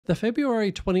The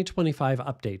February 2025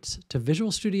 updates to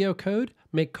Visual Studio Code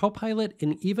make Copilot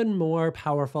an even more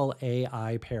powerful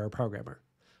AI pair programmer.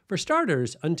 For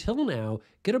starters, until now,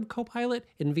 GitHub Copilot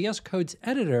in VS Code's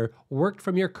editor worked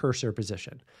from your cursor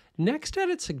position. Next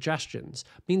edit suggestions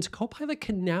means Copilot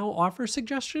can now offer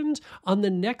suggestions on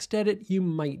the next edit you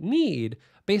might need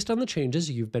based on the changes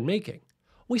you've been making.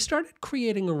 We started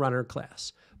creating a runner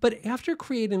class, but after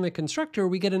creating the constructor,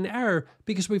 we get an error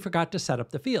because we forgot to set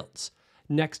up the fields.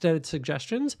 Next edit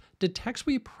suggestions detects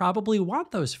we probably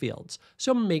want those fields,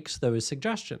 so makes those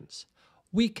suggestions.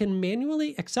 We can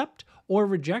manually accept or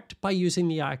reject by using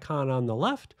the icon on the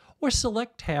left or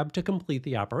select tab to complete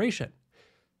the operation.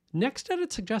 Next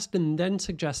edit suggestion then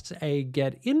suggests a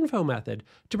getInfo method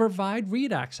to provide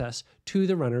read access to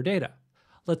the runner data.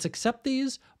 Let's accept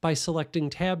these by selecting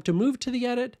tab to move to the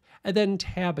edit and then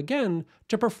tab again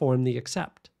to perform the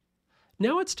accept.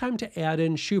 Now it's time to add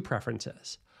in shoe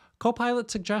preferences. Copilot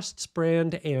suggests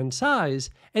brand and size,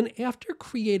 and after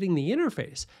creating the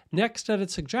interface, Next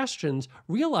Edit Suggestions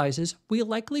realizes we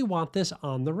likely want this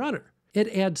on the runner.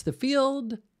 It adds the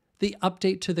field, the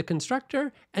update to the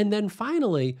constructor, and then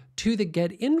finally to the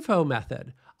getInfo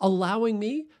method, allowing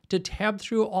me to tab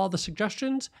through all the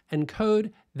suggestions and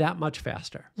code that much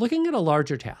faster. Looking at a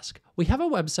larger task, we have a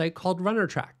website called Runner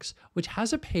Tracks, which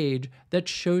has a page that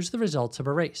shows the results of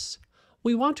a race.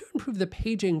 We want to improve the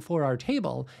paging for our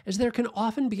table as there can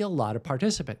often be a lot of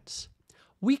participants.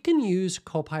 We can use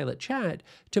Copilot Chat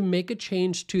to make a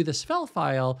change to the Svelte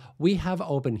file we have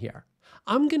open here.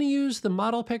 I'm going to use the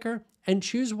model picker and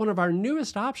choose one of our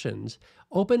newest options,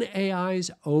 OpenAI's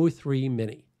O3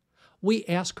 Mini. We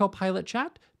ask Copilot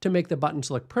Chat to make the buttons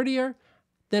look prettier,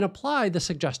 then apply the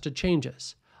suggested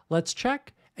changes. Let's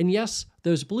check, and yes,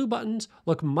 those blue buttons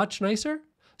look much nicer,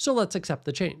 so let's accept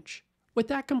the change. With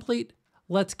that complete,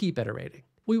 let's keep iterating.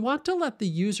 We want to let the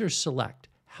user select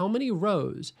how many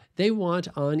rows they want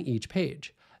on each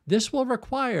page. This will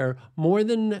require more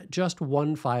than just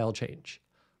one file change.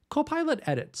 Copilot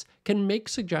edits can make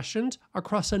suggestions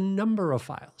across a number of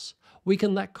files. We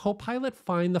can let Copilot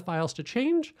find the files to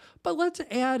change, but let's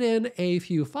add in a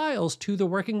few files to the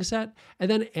working set and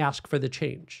then ask for the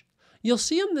change. You'll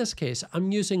see in this case,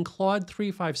 I'm using Claude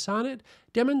 3.5 Sonnet,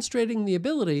 demonstrating the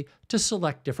ability to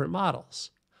select different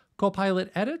models.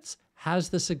 Copilot Edits has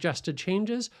the suggested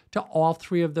changes to all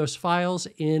three of those files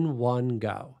in one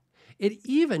go. It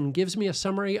even gives me a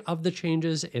summary of the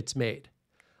changes it's made.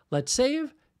 Let's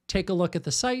save, take a look at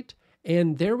the site,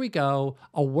 and there we go,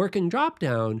 a working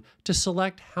dropdown to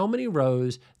select how many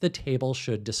rows the table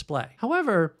should display.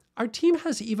 However, our team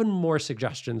has even more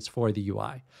suggestions for the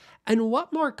UI. And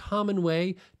what more common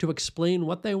way to explain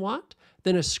what they want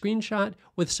than a screenshot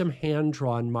with some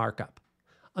hand-drawn markup?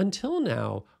 Until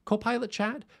now, Copilot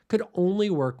Chat could only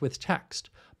work with text,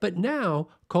 but now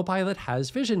Copilot has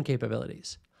vision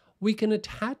capabilities. We can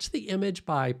attach the image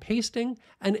by pasting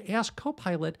and ask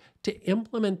Copilot to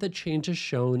implement the changes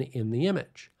shown in the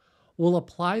image. We'll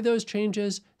apply those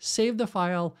changes, save the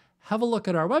file, have a look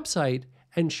at our website,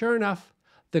 and sure enough,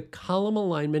 the column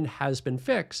alignment has been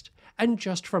fixed, and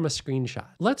just from a screenshot.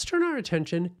 Let's turn our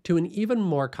attention to an even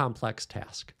more complex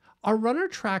task. Our Runner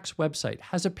Tracks website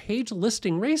has a page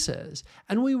listing races,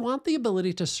 and we want the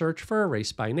ability to search for a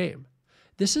race by name.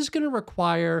 This is going to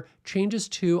require changes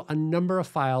to a number of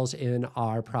files in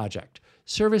our project: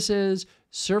 services,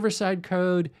 server-side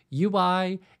code,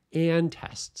 UI, and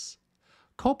tests.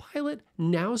 Copilot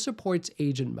now supports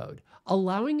agent mode,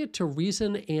 allowing it to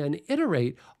reason and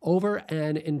iterate over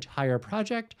an entire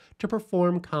project to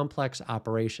perform complex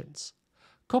operations.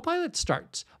 Copilot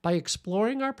starts by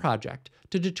exploring our project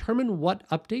to determine what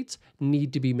updates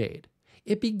need to be made.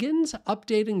 It begins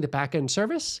updating the backend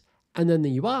service, and then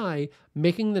the UI,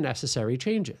 making the necessary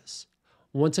changes.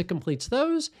 Once it completes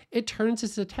those, it turns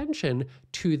its attention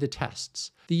to the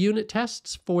tests, the unit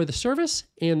tests for the service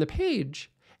and the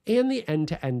page, and the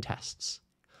end-to-end tests.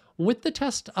 With the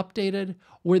test updated,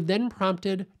 we're then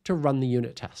prompted to run the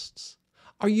unit tests.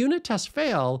 Our unit tests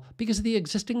fail because the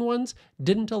existing ones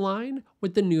didn't align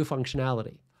with the new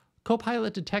functionality.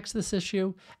 Copilot detects this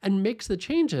issue and makes the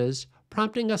changes,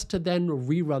 prompting us to then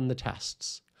rerun the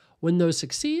tests. When those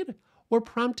succeed, we're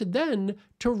prompted then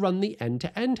to run the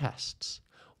end-to-end tests.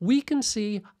 We can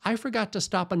see I forgot to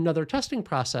stop another testing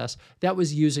process that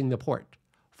was using the port.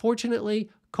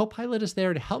 Fortunately, Copilot is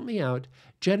there to help me out,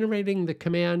 generating the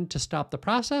command to stop the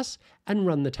process and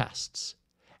run the tests.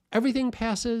 Everything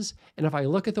passes, and if I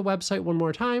look at the website one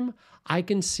more time, I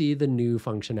can see the new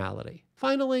functionality.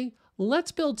 Finally,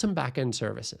 let's build some backend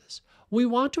services. We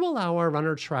want to allow our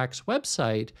Runner Tracks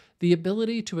website the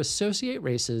ability to associate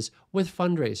races with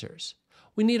fundraisers.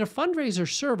 We need a fundraiser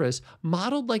service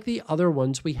modeled like the other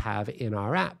ones we have in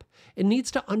our app. It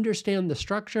needs to understand the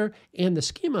structure and the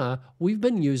schema we've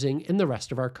been using in the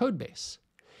rest of our codebase.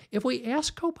 If we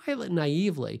ask Copilot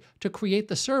naively to create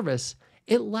the service,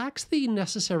 it lacks the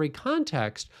necessary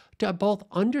context to both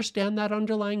understand that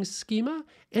underlying schema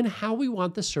and how we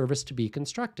want the service to be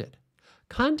constructed.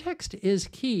 Context is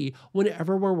key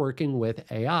whenever we're working with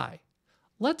AI.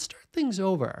 Let's start things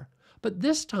over, but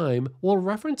this time we'll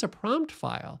reference a prompt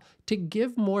file to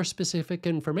give more specific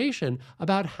information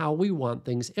about how we want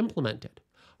things implemented.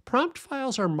 Prompt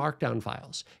files are markdown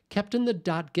files kept in the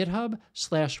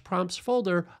 .github/prompts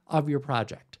folder of your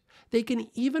project. They can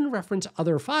even reference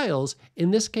other files,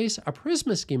 in this case a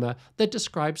Prisma schema that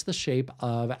describes the shape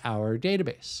of our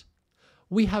database.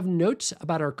 We have notes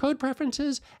about our code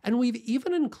preferences, and we've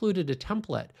even included a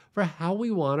template for how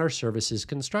we want our services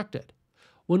constructed.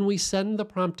 When we send the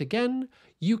prompt again,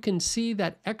 you can see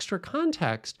that extra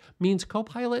context means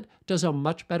Copilot does a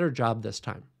much better job this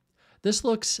time. This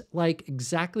looks like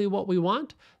exactly what we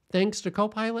want, thanks to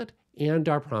Copilot and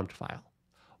our prompt file.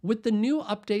 With the new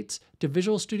updates to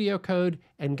Visual Studio Code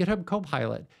and GitHub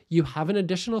Copilot, you have an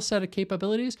additional set of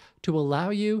capabilities to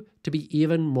allow you to be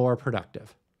even more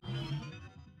productive.